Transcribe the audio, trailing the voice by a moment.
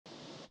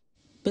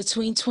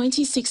Between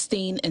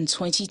 2016 and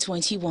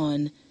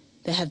 2021,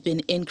 there have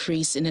been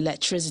increase in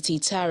electricity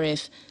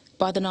tariff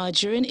by the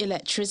Nigerian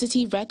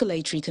Electricity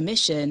Regulatory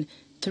Commission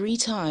 3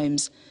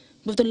 times,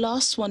 with the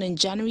last one in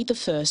January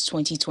 1st,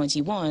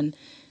 2021,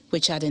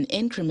 which had an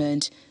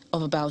increment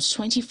of about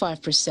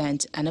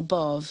 25% and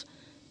above.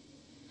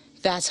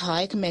 That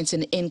hike meant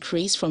an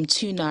increase from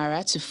 2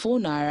 naira to 4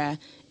 naira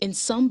in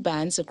some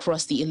bands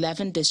across the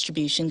 11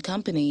 distribution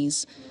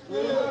companies.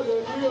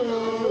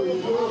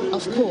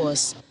 Of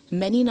course,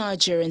 many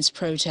Nigerians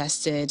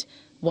protested,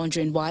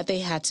 wondering why they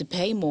had to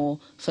pay more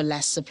for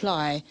less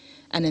supply,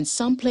 and in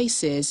some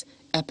places,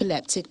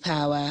 epileptic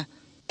power.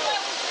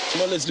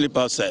 Normally sleep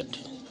outside.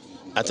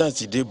 At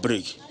times it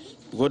break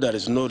because there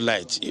is no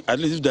light. At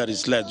least if there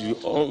is light, we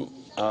on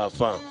our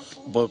fan.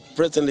 But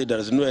presently there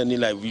is no any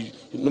light. We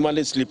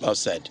normally sleep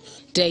outside.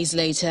 Days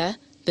later,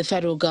 the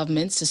federal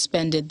government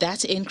suspended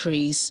that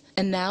increase,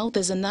 and now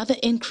there's another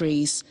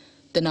increase.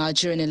 The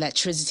Nigerian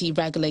Electricity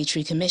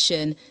Regulatory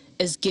Commission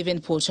is giving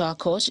Port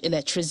Harcourt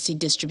Electricity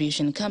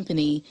Distribution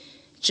Company,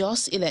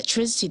 Jos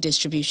Electricity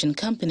Distribution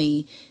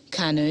Company,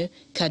 Kano,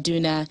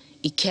 Kaduna,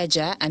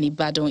 Ikeja and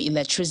Ibadan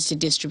Electricity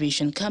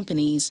Distribution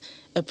Companies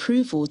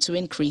approval to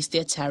increase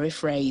their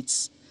tariff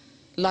rates.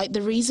 Like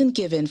the reason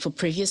given for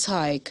previous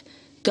hike,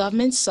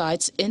 government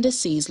cites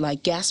indices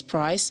like gas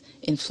price,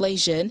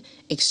 inflation,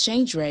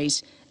 exchange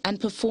rate and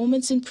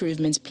performance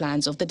improvement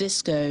plans of the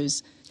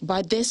discos.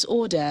 By this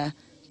order,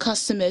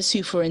 customers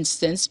who, for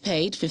instance,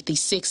 paid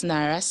 56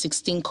 naira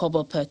 16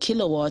 kobo per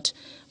kilowatt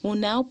will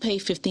now pay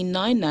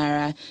 59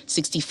 naira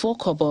 64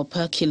 kobo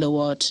per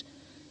kilowatt.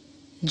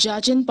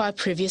 Judging by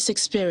previous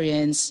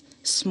experience,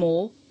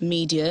 small,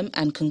 medium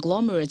and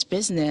conglomerate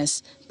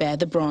business bear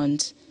the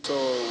brunt. So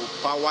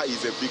power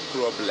is a big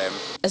problem.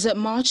 As of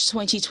March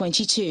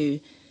 2022,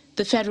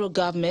 the federal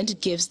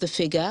government gives the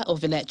figure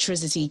of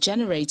electricity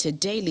generated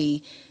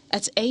daily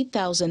at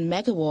 8,000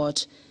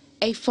 megawatt,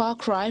 a far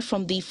cry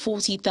from the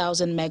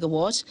 40,000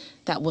 megawatt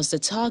that was the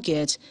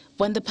target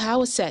when the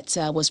power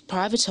sector was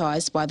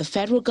privatized by the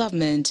federal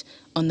government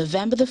on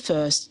November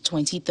 1st,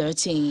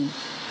 2013.